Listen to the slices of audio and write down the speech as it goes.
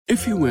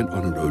If you went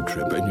on a road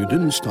trip and you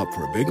didn't stop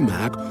for a Big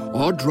Mac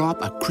or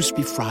drop a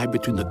crispy fry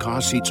between the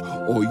car seats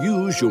or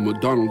use your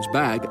McDonald's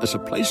bag as a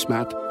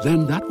placemat,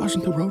 then that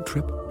wasn't a road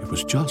trip. It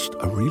was just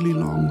a really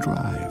long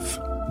drive.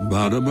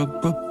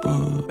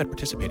 Ba-da-ba-ba-ba. At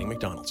participating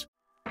McDonald's.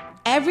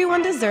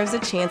 Everyone deserves a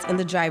chance in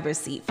the driver's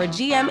seat. For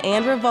GM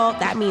and Revolt,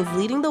 that means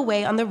leading the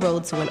way on the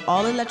road to an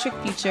all-electric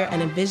future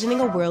and envisioning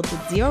a world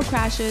with zero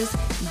crashes,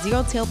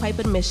 zero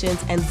tailpipe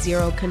emissions, and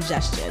zero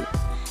congestion.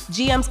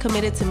 GM's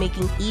committed to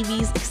making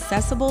EVs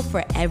accessible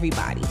for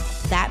everybody.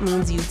 That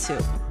means you too.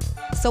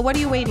 So what are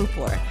you waiting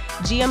for?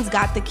 GM's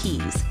got the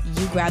keys.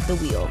 You grab the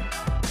wheel.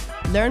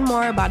 Learn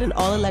more about an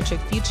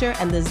all-electric future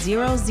and the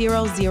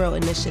 000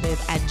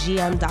 initiative at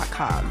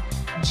gm.com.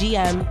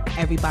 GM,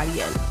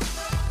 everybody in.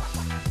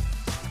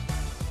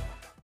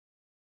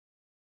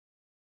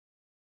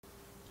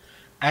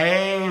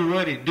 Hey,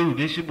 what it do?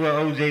 This your boy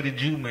OJ the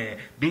Juiceman.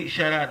 Big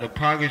shout out to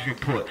Progress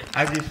Report.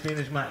 I just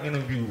finished my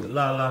interview with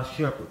Lala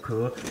Shepherd,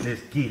 cuz.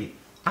 Let's get it.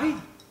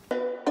 Aye.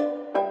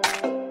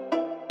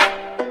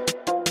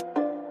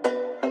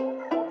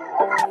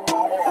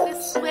 The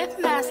Swift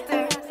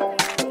Master.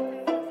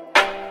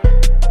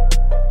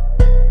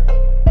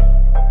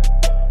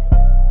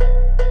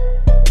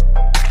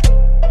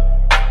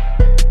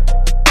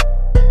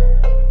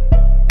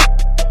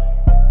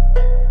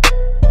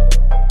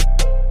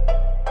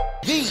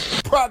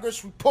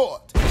 Progress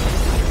Report.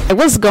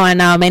 What's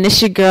going on, man?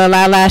 It's your girl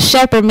Lala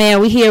Shepherd,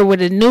 man. We here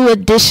with a new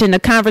edition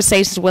of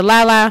Conversations with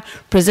Lala,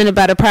 presented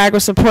by the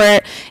Progress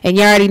Report. And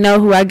you already know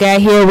who I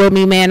got here with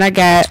me, man. I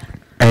got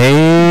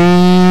okay.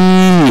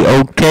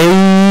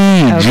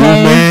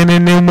 Juiceman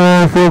and them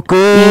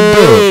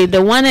motherfuckers. Yeah,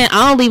 the one and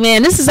only,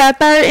 man. This is our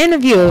third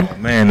interview. Oh,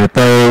 man, the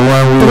third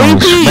one we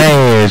gonna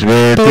smash,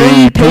 man.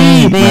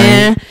 3P,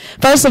 man.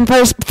 First and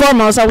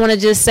foremost, I want to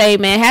just say,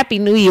 man, Happy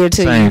New Year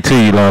to you. Same to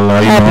you,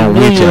 Lala. You know, I'm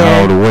with you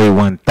all the way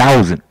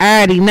 1,000. I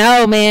already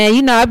know, man.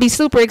 You know, I'd be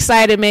super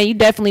excited, man. You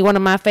definitely one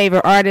of my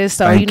favorite artists.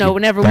 So, you know,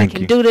 whenever we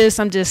can do this,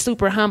 I'm just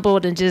super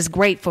humbled and just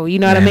grateful. You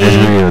know what I mean?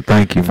 That's real.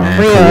 Thank you, man.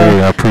 For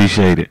real. I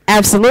appreciate it.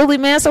 Absolutely,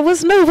 man. So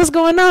what's new? What's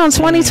going on?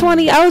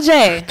 2020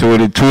 OJ.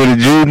 Twitter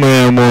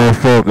Juiceman,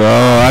 motherfucker.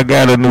 Oh, I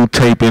got a new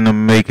tape in the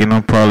making.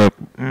 I'm probably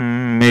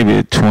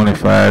maybe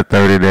 25,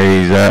 30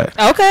 days out.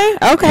 Okay.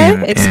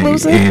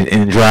 Exclusive.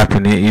 And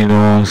dropping it, you know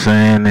what I'm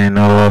saying? And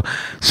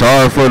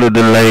sorry for the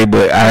delay,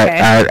 but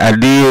I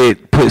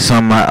did put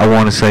something out. I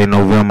want to say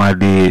November. I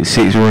did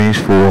 6 Rings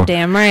 4.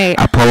 Damn right.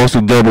 I supposed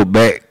to double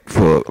back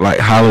for like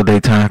holiday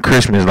time,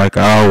 Christmas, like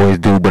I always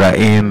do, but I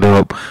end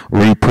up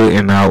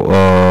re-putting out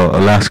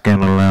Alaska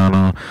and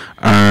Atlanta,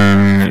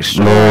 Ernst,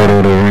 Lord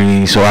of the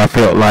Rings. So I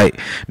felt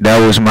like that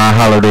was my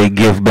holiday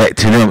gift back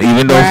to them.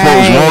 Even though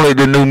folks wanted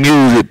the new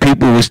music,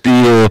 people were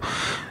still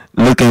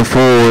looking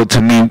forward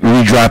to me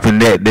re-dropping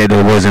that it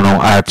wasn't on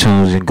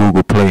iTunes and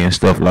Google Play and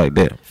stuff like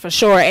that. For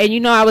sure. And you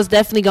know, I was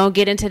definitely going to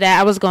get into that.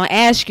 I was going to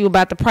ask you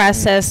about the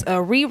process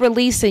of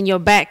re-releasing your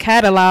back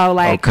catalog.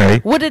 Like,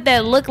 what did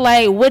that look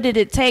like? What did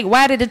it take?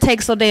 Why did it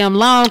take so damn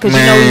long? Because you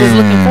know we was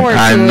looking forward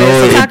to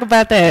it. So talk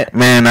about that.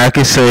 Man, I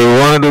can say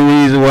one of the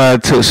reasons why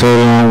it took so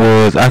long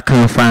was I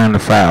couldn't find the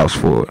files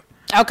for it.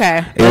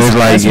 Okay. It was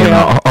like, you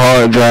know,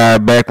 hard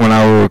drive back when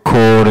I was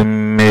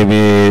recording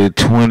maybe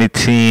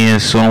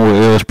 2010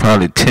 somewhere else,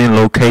 probably 10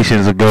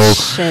 locations ago.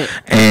 Shit.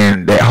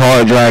 And that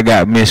hard drive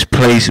got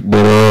misplaced,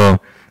 but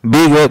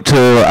big up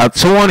to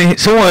someone.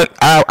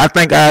 I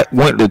think I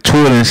went to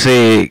Twitter and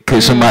said,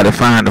 could somebody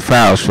find the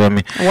files for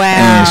me? Wow.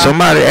 And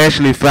somebody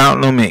actually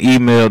found them and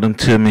emailed them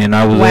to me, and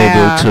I was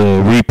able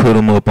to re-put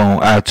them up on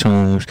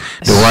iTunes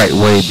the right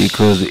way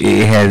because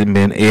it hadn't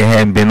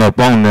been up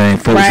on there,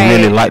 and folks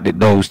really liked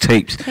those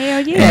tapes.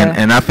 Hell yeah.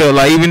 And I felt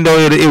like even though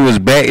it was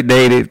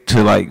backdated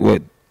to like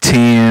what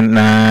 10,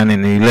 9,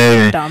 and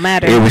 11, don't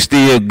matter. It was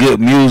still good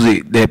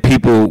music that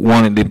people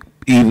wanted to.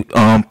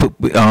 I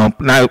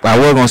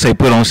was gonna say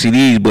put on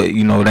CDs, but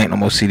you know it ain't no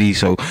more CDs,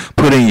 so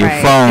put in your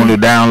phone to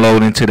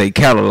download into their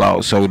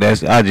catalog. So I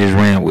just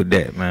ran with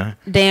that, man.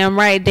 Damn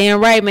right,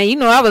 man. You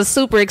know I was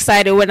super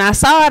excited when I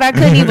saw it. I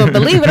couldn't even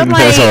believe it. I'm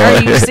like,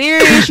 are you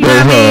serious? You know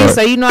what I mean?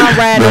 So you know I'm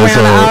riding around with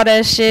all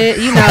that shit,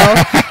 you know.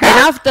 And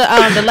after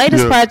the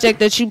latest project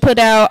that you put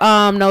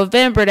out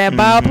November, that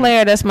ball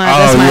player, that's my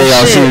shit.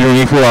 I see when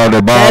you put out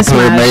the ball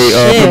player made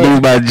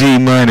produced by G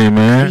Money,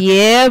 man.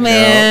 Yeah,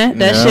 man.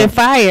 That shit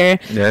fire.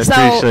 Yeah,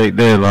 I appreciate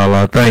that,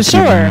 Lala. Thank you,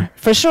 man.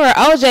 For sure.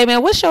 OJ,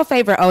 man, what's your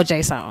favorite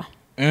OJ song?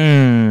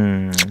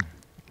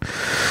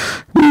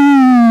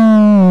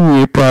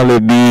 It'd probably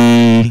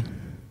be...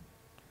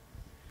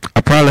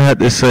 I probably have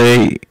to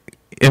say...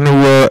 In the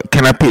world,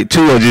 can I pick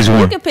 2 or just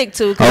one? You can pick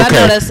 2, because I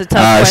know that's a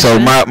tough question. So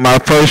my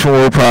first one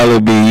will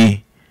probably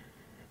be...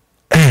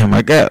 Damn,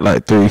 I got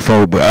like 3,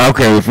 4, but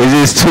okay, if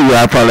it's just 2,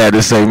 I probably have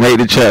to say, make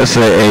the track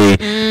say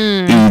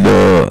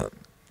either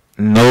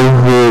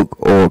No Hook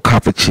or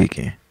Copper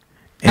Chicken.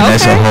 And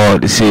that's a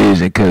hard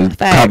decision because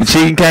Copper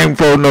Cheating came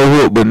before No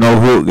Hook, but No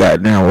Hook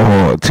got down with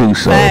hard too.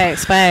 So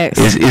facts.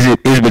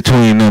 It's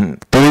between them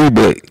three,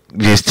 but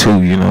just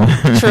two, you know.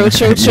 True.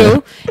 Yeah.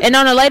 And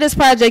on the latest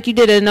project, you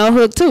did a No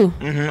Hook too.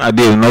 I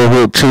did a No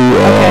Hook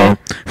too,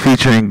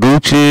 featuring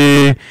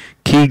Gucci,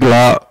 Key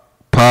Glock,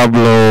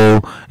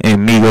 Pablo,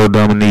 and Migo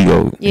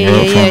Dominigo. From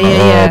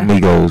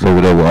Migos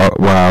over there with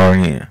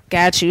YRN.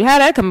 Got you.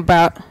 How'd that come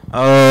about?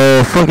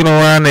 Fucking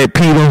around at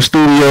P-Dom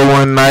studio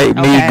one night.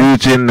 Me,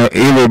 Gucci, and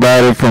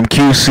everybody from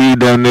QC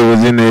down there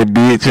was in that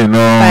bitch, and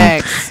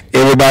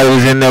everybody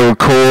was in there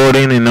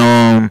recording,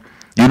 and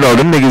you know,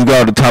 them niggas got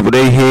to the top of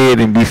their head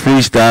and be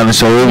freestyling,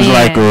 so it was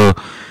like a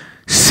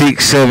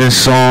 6-7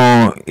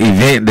 song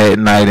event that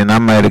night, and I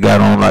might have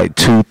got on like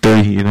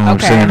 2-3, you know what I'm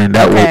saying, and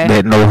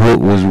that No Hook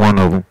was one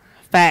of them.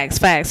 Facts.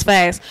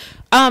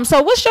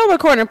 So what's your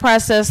recording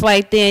process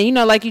like then? You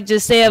know, like you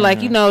just said,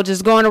 like, you know,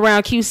 just going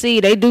around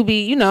QC, they do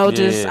be, you know,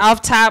 just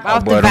off the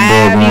vibe, you know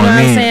what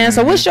I'm saying?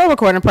 So what's your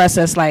recording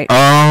process like?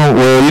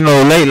 Well, you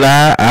know, lately,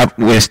 I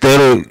was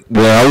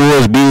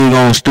big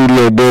on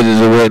studio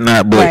budgets or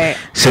whatnot, but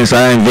since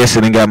I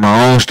invested and got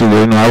my own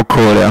studio, you know, I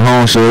record at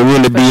home, so it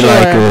really be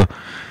like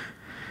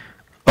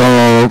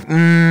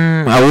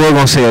I was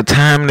gonna say a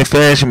timely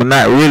fashion, but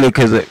not really,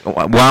 because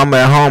while I'm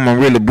at home, I'm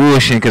really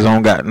bullshitting because I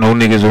don't got no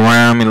niggas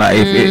around me. Like,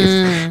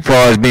 as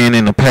far as being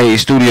in a paid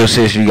studio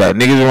session, you got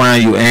niggas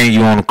around you and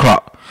you on the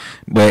clock.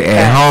 But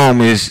at home,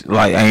 it's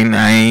like I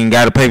ain't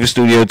got to pay for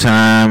studio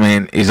time,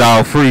 and it's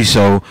all free.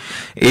 So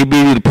it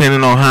be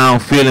depending on how I'm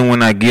feeling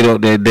when I get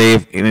up that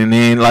day. And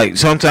then, like,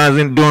 sometimes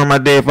during my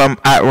day, if I'm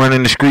out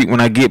running the street,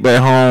 when I get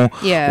back home,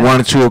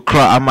 1 or 2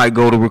 o'clock, I might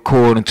go to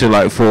record until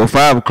like 4 or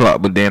 5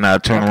 o'clock. But then I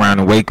turn around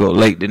and wake up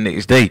late the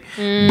next day.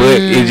 But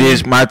it's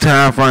just my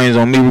time frames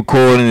on me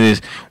recording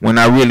is when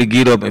I really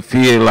get up and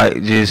feel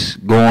like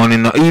just going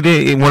in.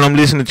 Either when I'm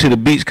listening to the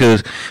beats,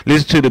 because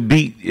listen to the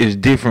beat is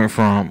different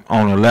from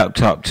on a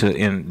laptop to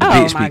in the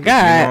beat speakers. My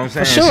God. You know what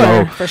I'm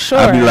saying? For sure.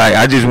 I be like,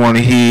 I just want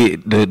to hear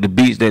the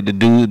beats that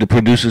the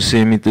producers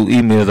send me through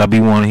emails. I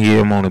be want to hear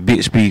them on the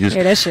beat speakers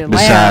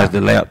besides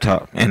the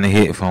laptop and the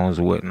headphones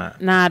or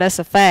whatnot. Nah, that's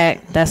a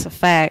fact.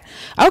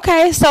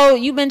 Okay, so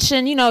you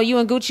mentioned, you know, you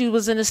and Gucci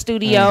was in the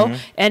studio,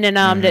 and then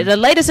the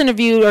latest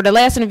interview, or the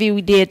last interview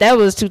we did, that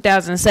was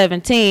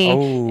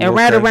 2017, and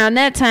right around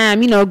that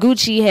time, you know,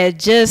 Gucci had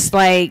just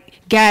like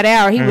got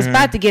out. He was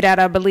about to get out,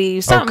 I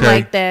believe, something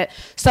like that.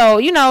 So,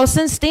 you know,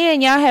 since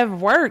then y'all have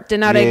worked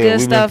and all that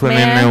good stuff, man.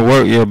 Yeah, we been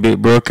putting in that work,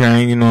 big bro.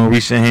 Kane, you know,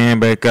 reach a hand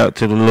back out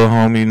to the little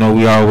homie. You know,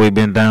 we always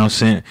been down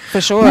since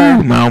for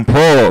sure. Mount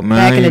Port,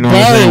 man. Back in you know the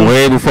what I'm day. saying?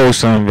 Way before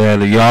Sun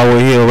Valley. You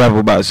always hear a rap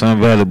about Sun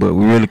Valley, but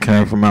we really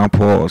came from Mount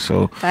Port.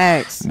 So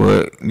facts.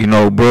 But you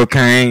know, bro,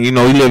 Kane, you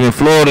know, he live in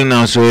Florida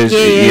now, so it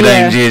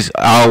ain't just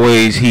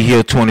always he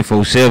here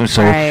 24/7.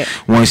 So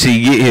once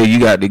he get here, you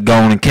got to go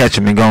on and catch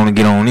him and go on and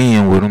get on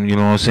in with him. You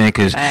know what I'm saying?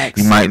 Because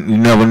you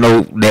never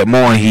know that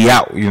morning he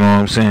out. You know what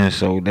I'm saying?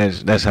 So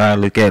that's how I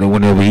look at it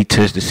whenever he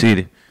touch the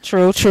city.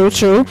 True.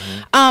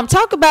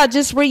 Talk about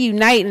just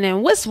reuniting,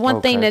 and what's one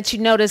thing that you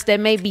noticed that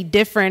may be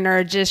different,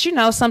 or just, you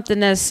know, something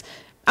that's,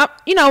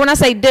 you know, when I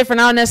say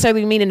different, I don't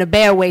necessarily mean in a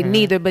bad way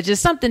neither, but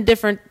just something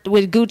different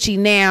with Gucci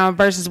now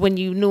versus when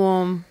you knew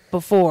him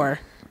before.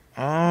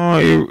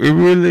 It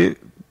really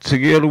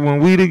together when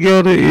we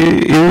together.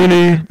 It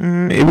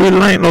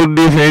really ain't no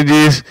different.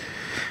 Just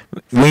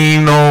we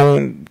ain't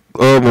on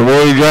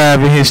Memorial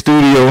Drive in his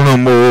studio no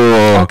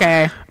more.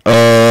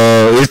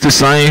 It's the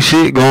same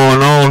shit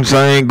going on,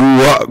 same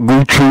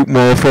goo troop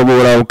motherfucker,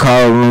 what I would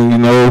call them, you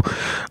know.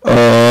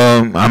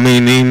 I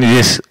mean, even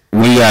just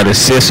we got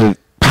excessive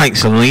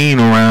pints of lean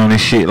around and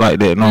shit like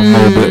that no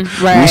more,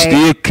 but we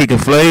still kicking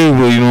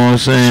flavor, you know what I'm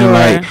saying?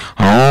 Like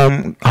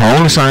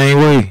home the same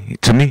way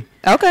to me.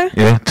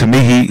 Yeah, to me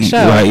he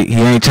like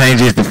he ain't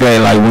changed just the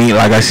fact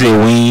like I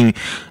said, we ain't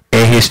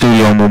at his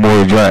studio on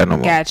Memorial Drive no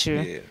more. Got you.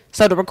 Yeah.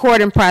 So the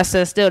recording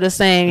process still the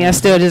same. You're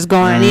still just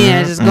going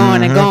in, just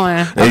going and going.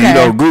 Okay. And you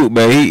know, Goop,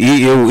 but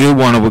he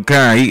one of a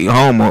kind. He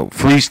homo,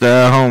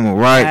 freestyle homo,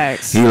 right?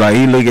 Facts. He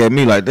look at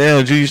me like,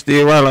 damn, you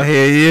still right? Like,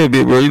 hell yeah,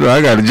 big bro. You know,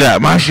 I gotta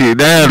jot my shit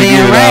down to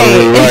get it out of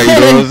it, right? You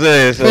know what I'm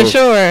saying? So, for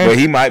sure. But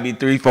he might be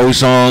 3-4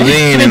 songs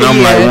in, and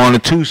I'm like 1 or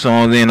 2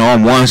 songs in, or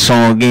I'm 1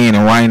 song in,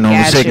 and writing on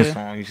the second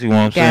song. You see what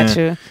I'm saying? Got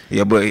you.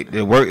 Yeah, but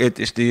the work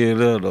ethic still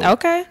there though.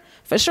 Okay.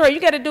 For sure, you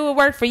got to do it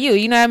work for you.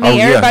 You know what I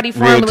mean? Everybody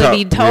formula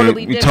be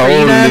totally different.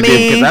 Totally you know what I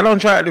mean? Because I don't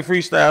try the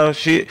freestyle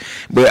shit,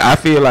 but I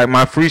feel like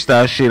my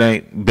freestyle shit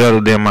ain't better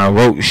than my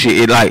rote shit.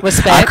 It like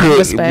respect.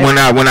 When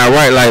I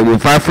write, like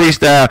if I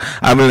freestyle,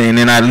 and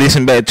then I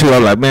listen back to it,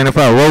 I'm like, man, if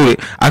I wrote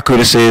it, I could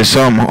have said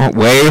something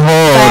way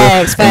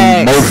harder,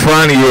 facts. more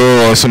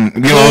funnier, or some,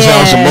 you know what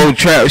I'm saying, some more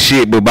trap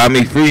shit. But by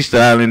me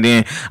freestyling,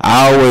 then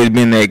I always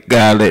been that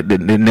guy that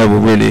never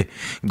really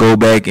go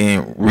back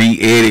and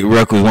re-edit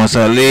records. Once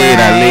I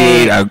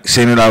laid. I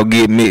send it out,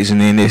 get mixed,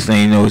 and then this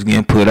thing, you know, it's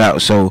getting put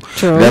out. So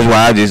that's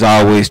why I just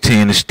always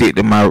tend to stick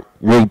to my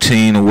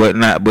routine or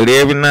whatnot. But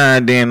every now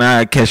and then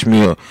I catch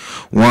me a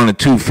 1 or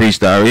 2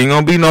 freestyle. Ain't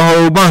gonna be no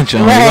whole bunch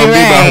on. It's gonna be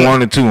about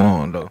 1 or 2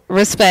 on though.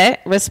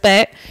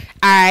 Respect.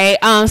 All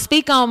right.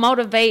 Speak on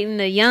motivating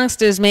the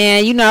youngsters,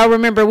 man. You know, I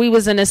remember we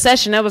was in a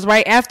session that was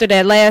right after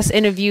that last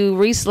interview.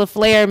 Reese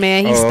LaFleur,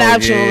 man, he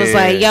stopped you and was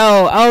like,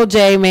 "Yo,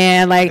 OJ,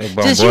 man, like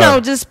just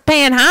just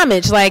paying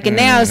homage, like." And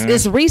now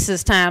it's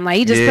Reese's time. Like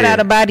he just put out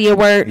a body of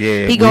work.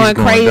 Yeah, he going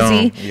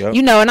crazy. Yep.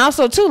 You know, and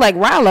also too like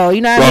Rollo. You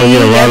know what I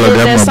mean? Rollo,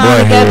 that's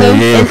my boy.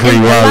 And free a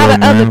Rollo, lot of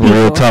man. other people.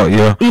 Real talk,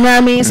 yeah. You know what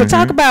I mean? So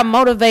talk about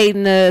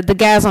motivating the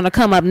guys on the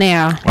come up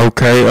now.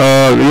 Okay.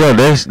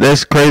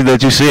 That's crazy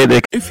that you said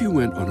that. If you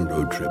went on a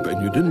road trip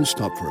and you didn't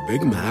stop for a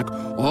Big Mac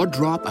or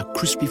drop a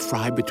crispy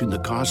fry between the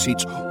car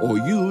seats or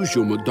use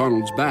your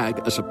McDonald's bag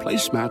as a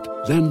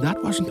placemat, then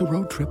that wasn't a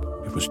road trip.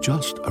 It was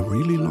just a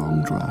really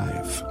long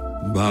drive.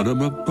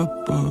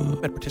 Ba-da-ba-ba-ba.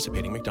 At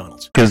participating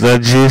McDonald's. Because I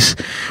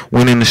just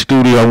went in the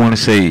studio, I want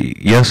to say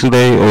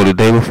yesterday or the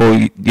day before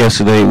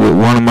yesterday with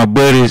one of my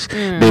buddies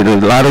that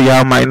a lot of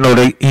y'all might know.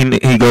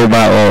 He go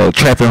by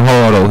Trapping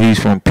Hardo. He's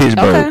from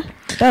Pittsburgh. Okay.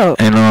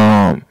 Dope.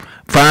 And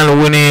finally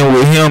went in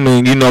with him,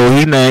 and you know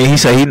he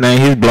said he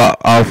named his block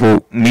off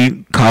of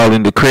me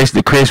calling the crest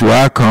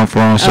where I come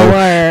from. So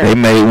they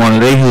made one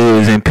of their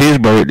hoods in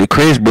Pittsburgh the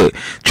crest. But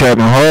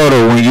Trapping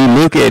Harder, when you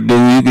look at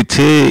dude, you could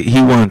tell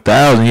he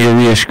 1,000. He a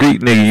real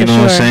street nigga, you know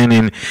what I'm saying?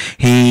 And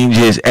he ain't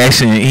just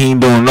asking, he ain't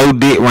doing no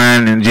dick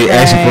riding and just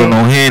asking for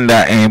no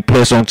handout. And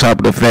plus on top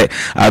of the fact,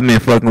 I've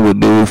been fucking with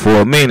dude for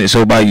a minute.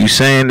 So by you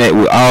saying that,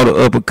 with all the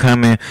up and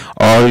coming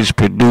artists,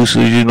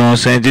 producers, you know what I'm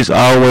saying, just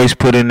always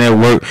put in that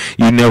work.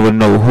 You never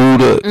know who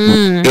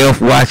the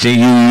F watching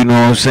you know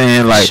what I'm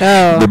saying? Like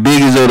the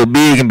biggest of the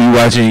big can be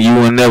watching you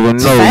and never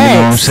know. You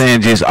know what I'm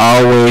saying? Just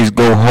always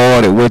go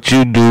hard at what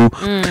you do.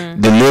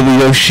 Deliver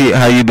your shit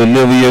how you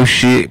deliver your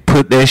shit.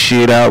 Put that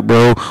shit out,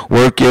 bro.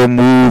 Work your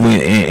move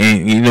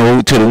and you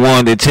know, to the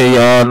one that tell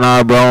y'all,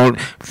 nah, bro,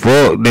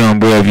 fuck them,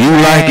 bro. If you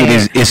like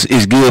it,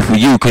 it's good for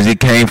you because it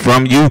came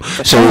from you,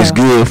 so it's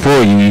good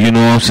for you. You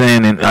know what I'm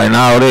saying? And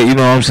all that, you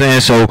know what I'm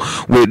saying? So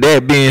with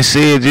that being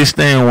said, just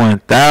staying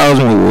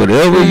 1,000 with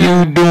whatever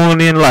you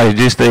doing in life,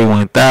 just stay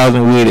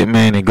 1,000 with it,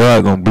 man, and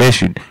God gonna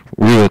bless you.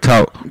 Real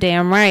talk.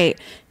 Damn right.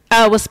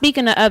 Well,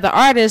 speaking of other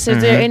artists,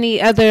 is there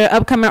any other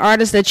upcoming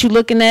artists that you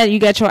looking at, you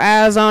got your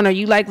eyes on, or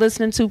you like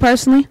listening to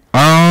personally?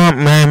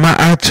 Man, my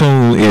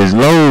iTunes is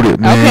loaded,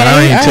 man. Okay,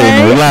 I ain't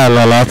telling you a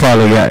lie. I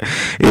probably got,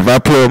 if I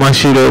plug my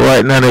shit up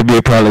right now, that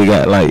be probably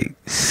got like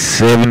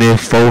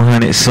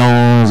 400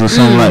 songs or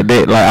something like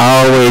that. Like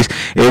I always,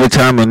 every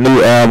time a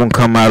new album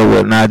come out or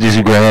whatnot, I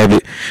just grab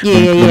it.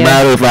 No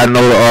matter if I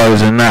know the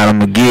artist or not, I'm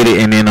gonna get it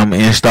and then I'm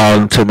gonna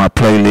install it to my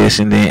playlist,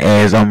 and then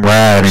as I'm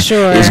riding,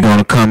 it's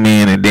gonna come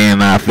in, and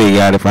then I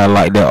figure out if I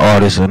like that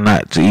artist or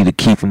not to either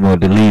keep them or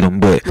delete them.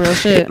 But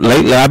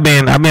lately, I've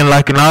been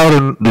liking all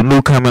the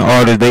new coming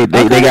artists. They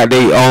got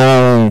their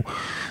own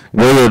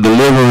way of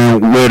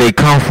delivering where they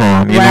come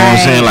from. You know what I'm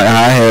saying? Like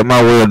I had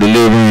my way of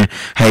delivering.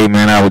 Hey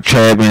man, I was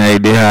trapping. Hey,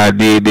 this how I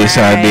did. This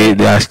how I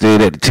did. I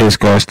stood at the test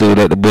car. Stood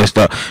at the bus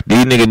stop.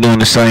 These niggas doing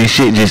the same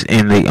shit, just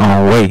in their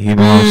own way. You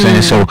know what I'm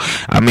saying? So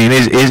I mean,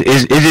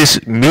 it's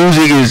just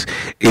music is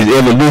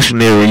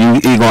evolutionary.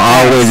 You gonna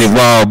always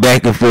evolve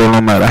back and forth,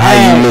 no matter how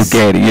you look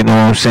at it. You know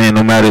what I'm saying?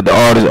 No matter the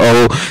artist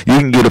old, you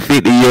can get a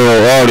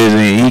 50-year-old artist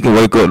and he can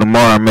wake up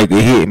tomorrow and make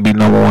a hit and be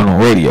number one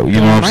on radio.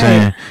 You know what I'm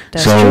saying?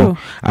 That's so true.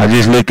 I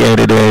just look at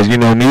it as, you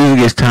know,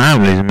 music is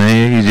timeless,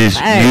 man. You just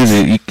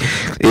music.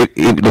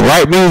 If the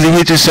right music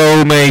hits your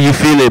soul, man, you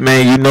feel it,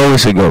 man. You know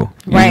it's a go.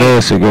 You know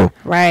it's a go.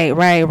 Right.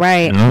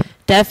 Mm-hmm.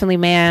 Definitely,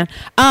 man.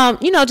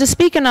 You know, just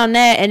speaking on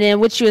that, and then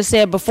what you had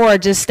said before,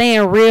 just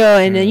staying real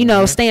and then, you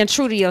know, staying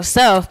true to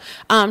yourself.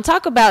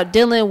 Talk about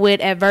dealing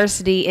with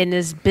adversity in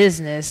this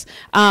business.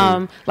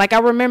 Like I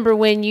remember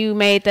when you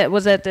made that,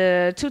 was that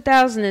the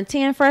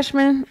 2010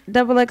 freshman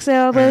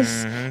XXL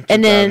list?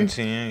 And then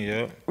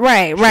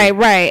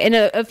right. And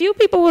a few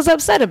people was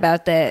upset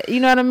about that. You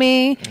know what I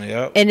mean?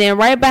 Yep. And then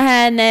right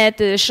behind that,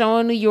 the show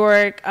in New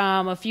York,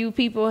 a few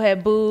people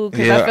had booed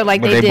because I feel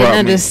like they didn't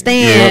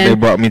understand. They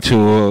brought me to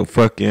a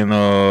fucking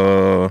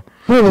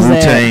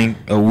Wu-Tang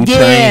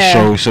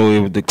show,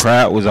 so the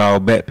crowd was all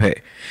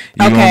backpack.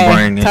 You gonna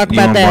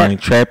bring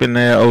Trapping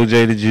there,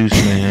 OJ the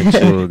Juiceman,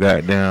 to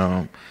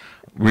goddamn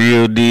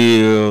real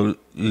deal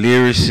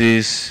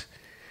lyricists.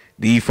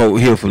 These folk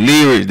here for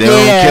lyrics. They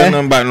don't care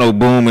nothing about no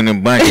booming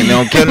and bunking. They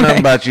don't care nothing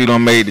about you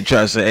don't made to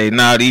try to say, hey,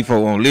 nah, these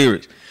folk on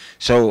lyrics.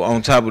 So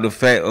on top of the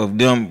fact of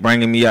them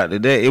bringing me out to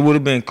that, it would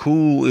have been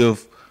cool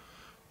if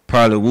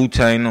probably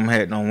Wu-Tang them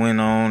had no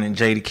went on and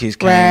Jadakiss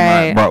came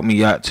out, brought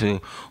me out to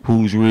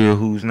who's real,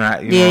 who's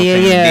not. You know what I'm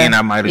saying? Then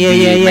I might have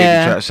maybe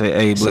try to say,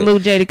 hey, but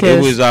salute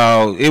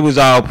Jadakiss. It was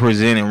all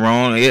presented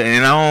wrong.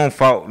 And I don't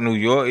fault New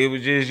York. It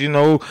was just, you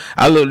know,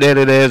 I looked at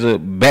it as a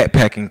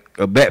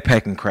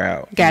backpacking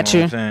crowd. Got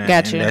you. And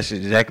that's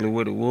exactly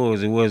what it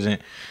was. It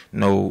wasn't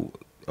no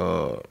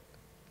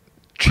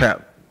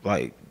trap,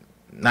 like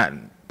not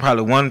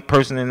probably one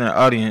person in the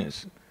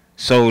audience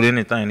sold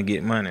anything to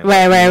get money.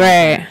 Right.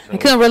 I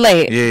couldn't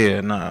relate.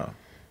 Yeah, nah.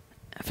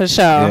 For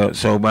sure. Yeah.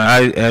 So,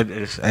 but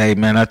hey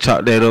man, I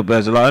chopped that up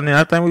as a lot. And then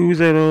I think we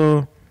was at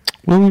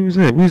where we was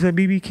at? We was at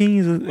BB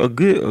King's, a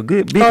good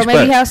big or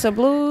maybe spot. House of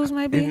Blues,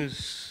 maybe.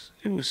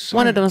 It was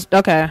one of them.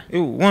 Okay. It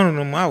was one of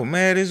them. I was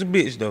mad as a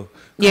bitch though.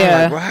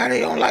 Yeah. Like, bro, how they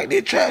don't like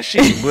this trap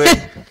shit?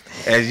 But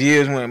as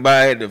years went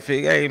by, I had to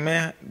figure, hey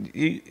man,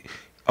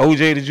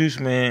 OJ the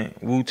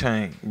Juiceman,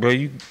 Wu-Tang, bro,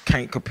 you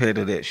can't compare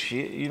to that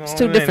shit. You know, it's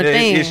two different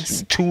things.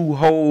 It's two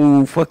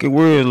whole fucking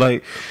worlds.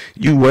 Like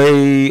you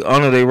way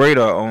under their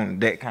radar on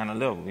that kind of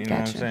level. You know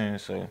what I'm saying?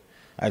 So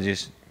I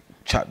just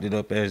chopped it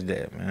up as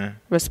that, man.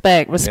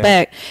 Respect.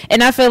 Yeah.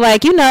 And I feel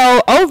like, you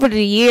know, over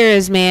the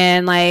years,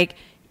 man, like,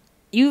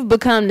 you've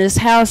become this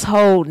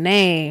household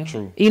name.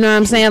 True. You know what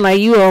I'm saying? Like,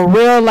 you a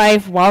real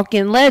life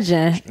walking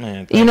legend.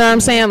 Man, you know what I'm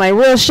saying? Like,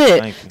 real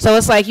shit. So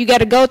it's like you got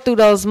to go through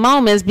those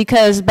moments,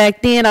 because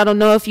back then, I don't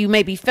know if you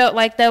maybe felt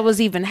like that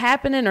was even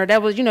happening, or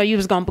that was, you know, you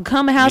was going to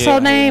become a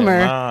household name, or.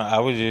 Nah, I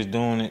was just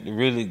doing it to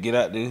really get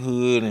out the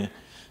hood and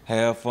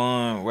have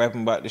fun,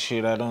 rapping about the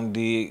shit I done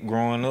did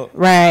growing up.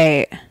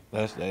 Right.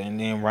 That's that, and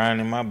then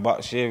riding in my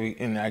box Chevy,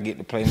 and I get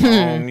to play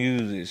my own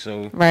music.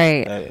 So,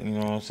 right, you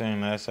know what I'm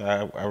saying? That's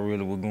how I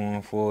really was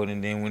going forward.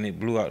 And then when it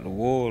blew out the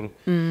water,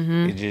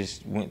 it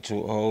just went to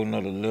a whole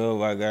nother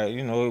level. I got,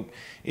 you know,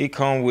 it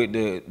come with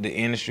the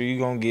industry. You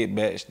gonna get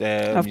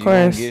backstabbed. Of you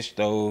course. Gonna get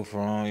stole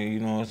from. You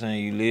know what I'm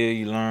saying? You live,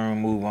 you learn,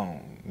 move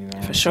on. You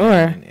know. For sure.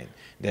 And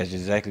that's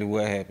exactly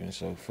what happened.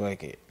 So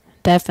fuck it.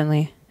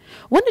 Definitely.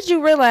 When did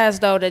you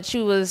realize, though, that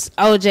you was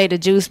OJ the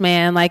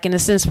Juiceman, like in a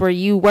sense where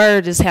you were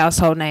this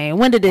household name?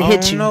 When did it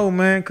hit you? I don't know,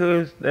 man,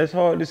 because that's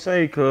hard to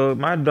say, because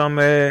my dumb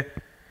ass,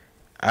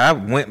 I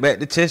went back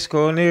to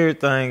Tesco and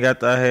everything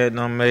after I had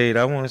done made.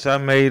 I want to say I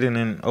made it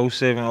in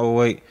 07,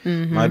 08.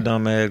 My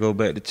dumb ass go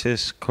back to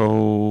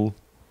Tesco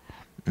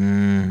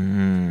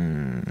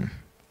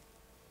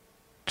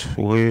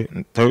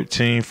 12,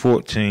 13,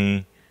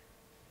 14.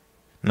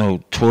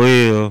 No,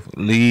 12,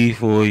 leave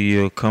for a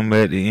year, come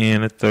back at the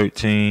end of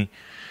 13,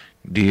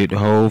 did the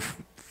whole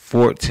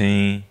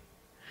 14,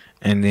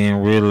 and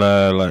then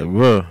realized, like,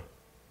 bruh,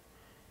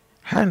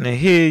 how in the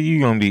hell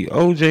you gonna be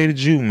OJ the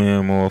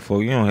Juiceman,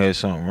 motherfucker? You don't have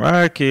something.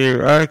 R.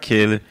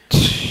 Kelly,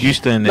 you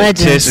stand at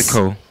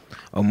Tesco,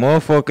 a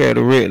motherfucker at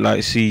the red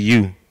light see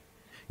you.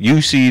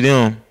 You see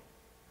them.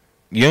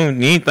 You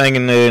ain't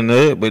thinking nothing of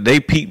it, but they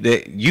peep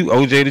that you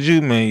OJ the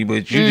Juiceman,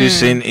 but you just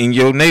sitting in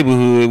your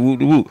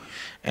neighborhood, whoop.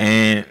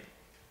 And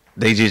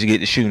they just get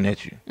to shooting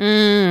at you.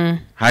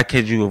 How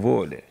could you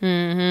avoid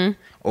that?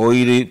 Or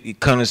either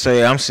come and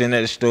say, I'm sitting at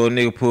the store,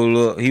 nigga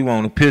pull up, he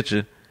want a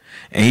picture,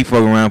 and he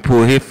fuck around,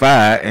 pull his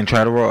fire, and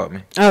try to rob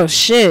me. Oh,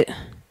 shit.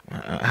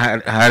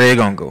 How they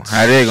gonna go?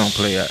 How they gonna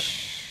play out?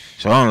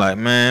 So I'm like,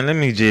 man, let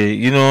me just,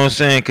 you know what I'm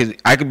saying? Because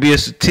I could be a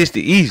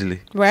statistic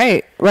easily.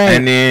 Right.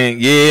 And then,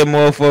 yeah,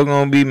 motherfucker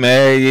gonna be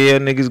mad. Yeah,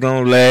 niggas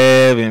gonna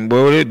laugh. And,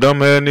 boy, that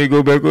dumb ass nigga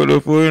go back up there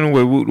for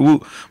anyway.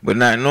 Whoop. But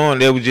not knowing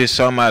that was just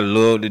something I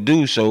love to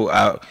do. So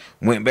I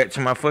went back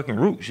to my fucking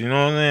roots. You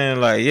know what I'm saying?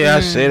 Like, yeah,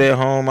 I sat at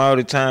home all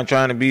the time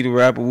trying to be the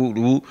rapper.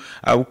 Whoop.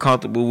 I was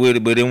comfortable with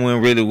it, but it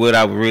wasn't really what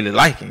I was really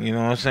liking. You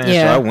know what I'm saying?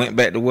 Yeah. So I went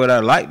back to what I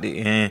liked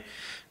it. And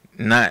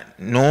not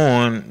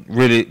knowing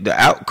really the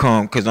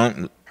outcome, because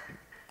I'm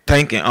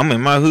thinking I'm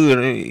in my hood,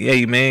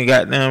 hey man,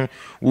 goddamn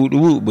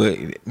whoop,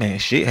 but man,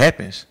 shit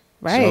happens.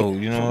 Right. So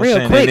you know what Real I'm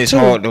saying. quick, Then it's too.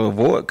 hard to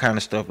avoid kind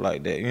of stuff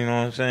like that. You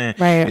know what I'm saying.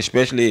 Right.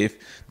 Especially if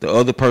the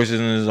other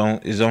person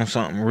is on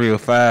something real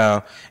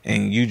foul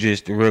and you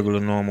just a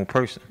regular normal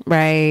person.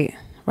 Right,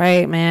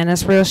 man.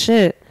 That's real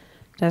shit.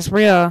 That's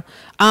real.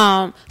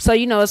 So,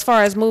 you know, as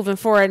far as moving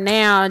forward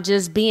now,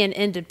 just being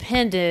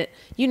independent,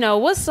 you know,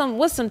 what's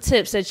some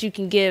tips that you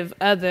can give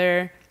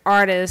other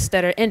artists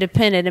that are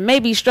independent and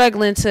maybe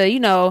struggling to,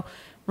 you know,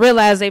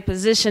 realize they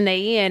position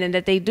they in, and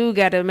that they do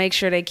got to make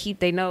sure they keep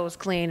their nose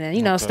clean and,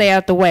 you know, stay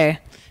out the way.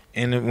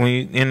 And when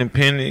you're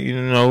independent,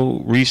 you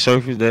know,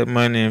 resurface that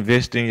money,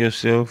 invest in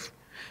yourself.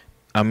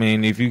 I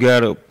mean, if you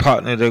got a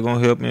partner that's gonna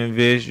help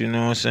invest, you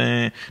know what I'm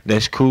saying,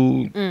 that's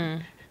cool.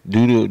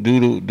 Do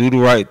the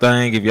right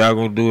thing. If y'all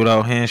gonna do it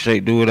out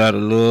handshake, do it out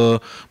of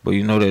love. But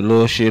you know that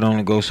love shit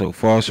only goes so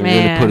far. So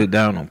really put it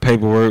down on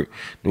paperwork.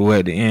 Do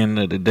at the end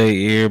of the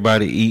day,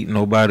 everybody eat,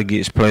 nobody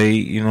gets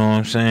played. You know what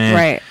I'm saying?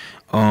 Right.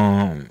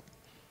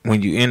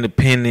 When you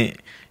independent,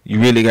 you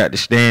really got to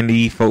stand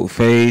these folk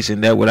face,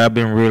 and that's what I've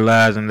been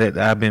realizing that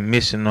I've been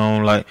missing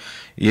on. Like,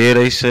 yeah,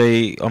 they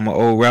say I'm an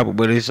old rapper,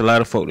 but it's a lot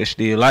of folk that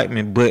still like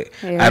me. But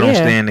I don't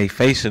stand they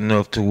face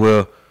enough to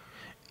where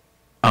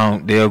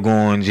they'll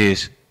go and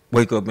just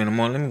wake up in the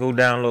morning, let me go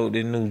download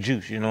this new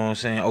Juice, you know what I'm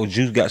saying? Oh,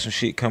 Juice got some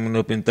shit coming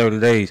up in 30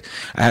 days.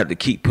 I have to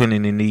keep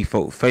putting it in these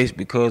folks' face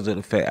because of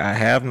the fact I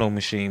have no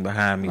machine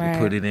behind me to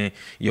put it in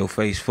your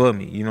face for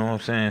me, you know what I'm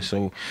saying?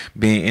 So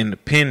being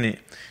independent,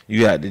 you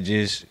got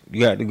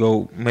to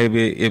go,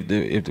 maybe if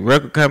the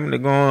record company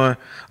going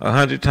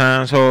 100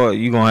 times hard,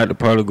 you're going to have to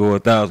probably go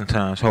 1,000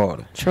 times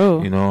harder.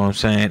 True. You know what I'm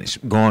saying? It's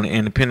going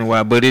independent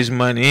wide, but there's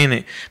money in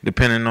it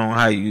depending on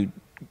how you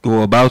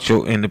go about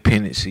your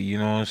independency, you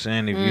know what I'm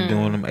saying? If you're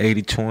doing them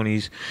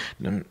 80-20s,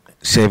 them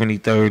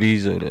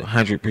 70-30s or the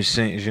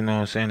 100%, you know what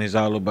I'm saying? It's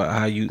all about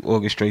how you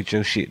orchestrate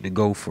your shit to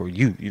go for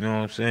you, you know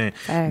what I'm saying?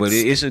 Thanks. But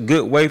it's a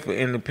good way for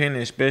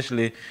independent,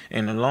 especially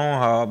in the long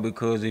haul,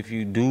 because if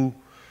you do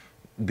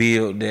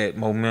build that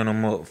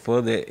momentum up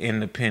for that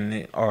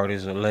independent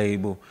artist or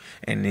label,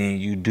 and then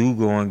you do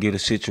go and get a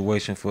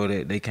situation for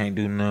that, they can't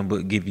do nothing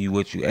but give you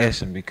what you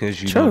asking,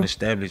 because you don't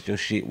establish your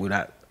shit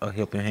without a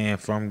helping hand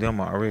from them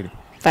already.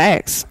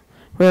 Facts.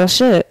 Real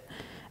shit.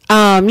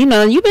 You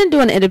know, you've been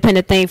doing the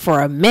independent thing for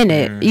a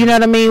minute. You know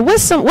what I mean?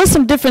 What's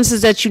some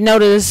differences that you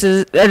notice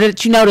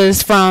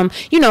from,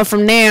 you know,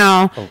 from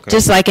now,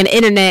 just like an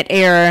internet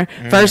era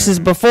versus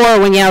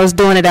before when y'all was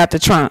doing it out the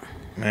trunk?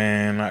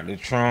 Man, out the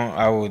trunk,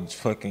 I was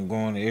fucking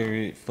going to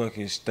every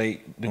fucking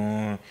state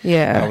doing.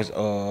 Yeah. I was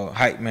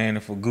hype man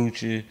for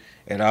Gucci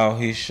at all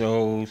his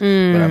shows, but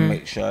I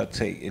make sure I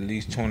take at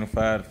least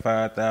 25 to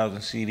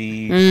 5,000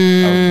 CDs. I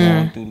was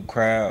going through the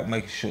crowd,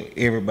 making sure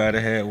everybody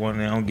had one.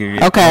 I don't give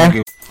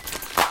a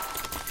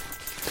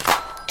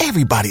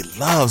Everybody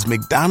loves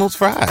McDonald's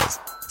fries.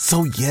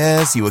 So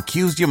yes, you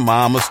accused your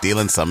mom of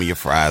stealing some of your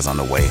fries on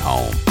the way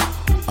home.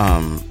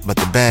 But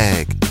the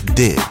bag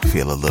did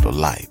feel a little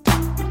light.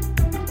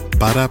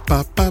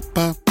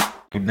 Ba-da-ba-ba-ba.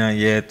 Now,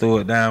 yeah, throw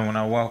it down when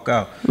I walk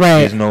out.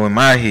 Right. Just know in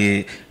my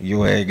head,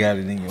 your ass got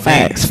it in your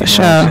Facts, hand. for you know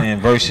sure. what I'm saying?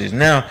 Versus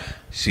now,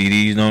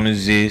 CDs don't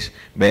exist.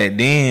 Back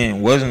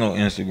then, wasn't no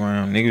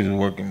Instagram. Niggas was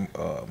working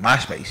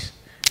MySpace.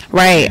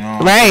 Right, You know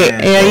what I'm right.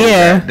 saying?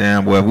 Yeah.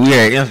 Goddamn, boy, if we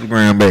had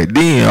Instagram back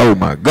then, oh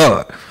my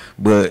God.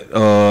 But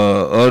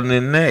other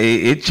than that,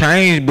 it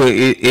changed, but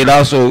it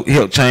also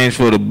helped change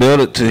for the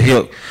better to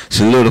help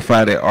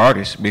solidify that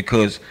artist,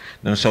 because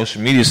them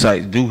social media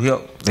sites do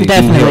help. They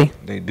Definitely. do help.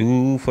 They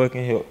do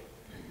fucking help.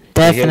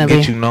 Definitely. They help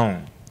get you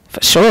known.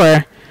 For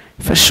sure.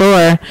 For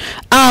sure.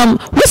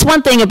 What's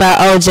one thing about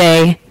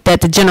OJ that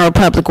the general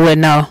public would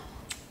know?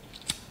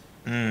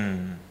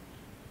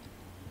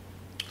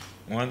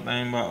 One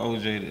thing about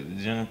OJ that the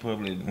general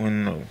public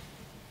wouldn't know.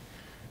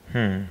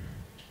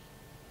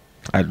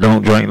 I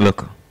don't drink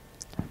liquor.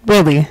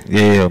 Really?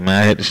 Yeah,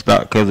 man. I had to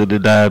stop because of the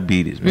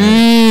diabetes,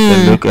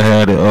 man. The liquor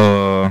had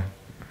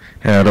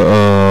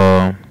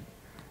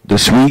the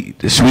sweet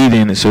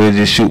in it, so it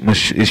just shoot my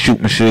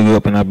sugar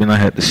up, and I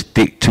had to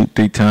stick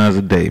 2-3 times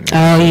a day, man.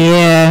 Oh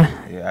yeah.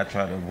 Yeah, I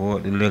try to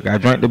avoid the liquor. I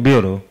drank the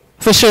beer though.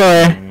 For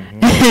sure.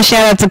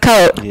 Shout out to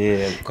Coke.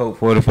 Yeah, Coke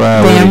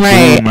 45. Damn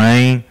right. Cool,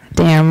 man.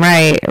 Damn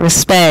right.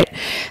 Respect.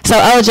 So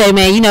OJ,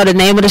 man, you know the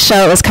name of the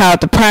show is called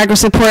The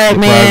Progress Report,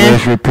 man.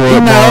 Progress Report, you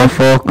know,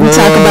 motherfucker. we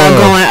talk about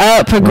going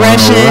up,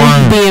 progression,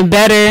 101. being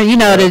better, you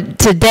know, the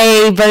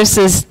today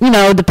versus, you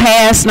know, the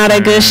past and all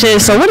that good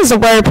shit. So what does the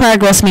word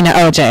progress mean to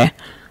OJ?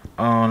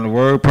 The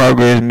word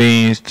progress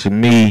means to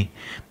me,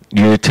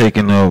 you're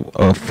taking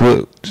a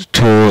foot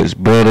towards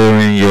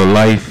bettering your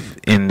life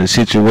in the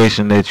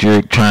situation that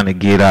you're trying to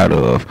get out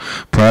of.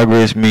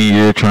 Progress means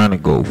you're trying to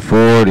go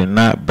forward and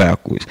not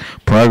backwards.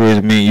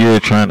 Progress means you're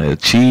trying to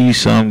achieve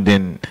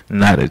something,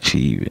 not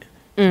achieve it.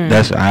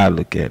 That's how I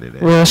look at it.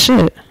 Real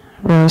shit.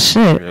 Real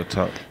shit. Real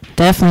talk.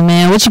 Definitely,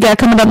 man. What you got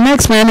coming up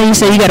next, man? I know you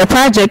said you got a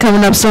project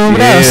coming up soon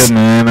with us. Yeah,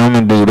 man. I'm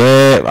going to do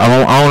that.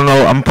 I don't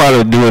know. I'm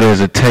probably do it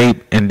as a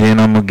tape, and then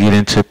I'm going to get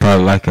into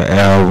probably like an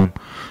album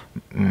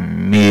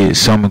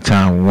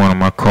mid-summertime when one of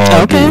my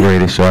cars get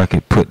ready, so I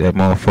can put that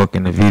motherfucker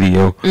in the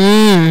video.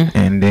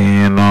 And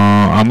then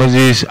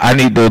I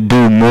need to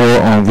do more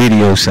on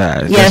video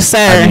side. Yes,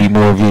 sir. I need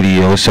more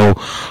video. So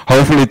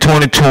hopefully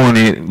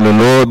 2020, the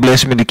Lord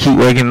bless me to keep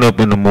waking up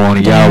in the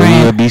morning. Y'all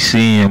will be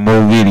seeing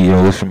more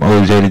videos from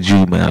OJ the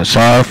Juiceman. I'm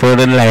sorry for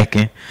the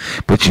lacking,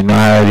 but you know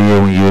how it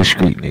is when you're a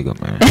street nigga,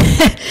 man.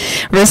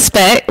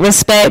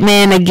 Respect,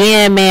 man.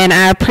 Again, man,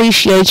 I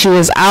appreciate you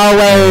as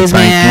always,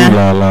 man. Thank you,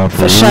 Lala,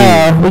 for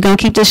sure. We're going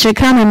to keep this shit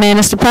coming, man.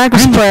 It's the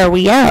Progress Report.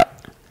 We out.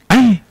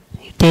 You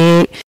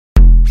dig?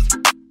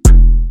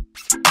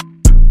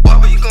 Why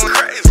were you going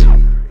crazy?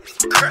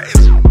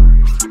 Crazy.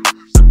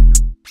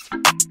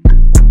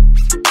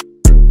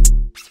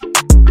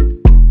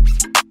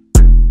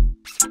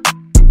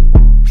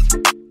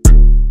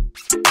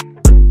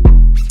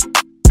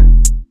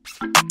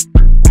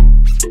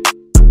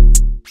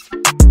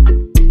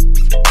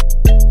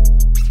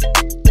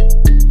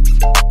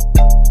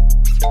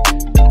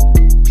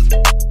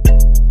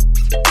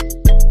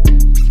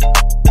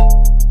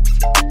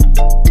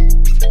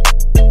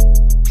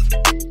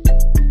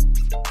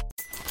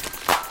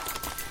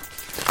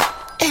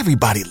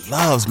 Everybody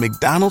loves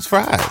McDonald's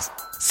fries.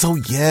 So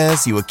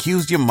yes, you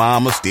accused your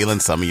mom of stealing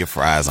some of your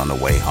fries on the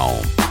way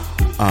home.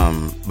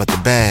 But the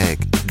bag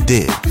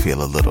did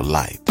feel a little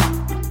light.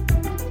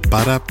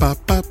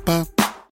 Ba-da-ba-ba-ba.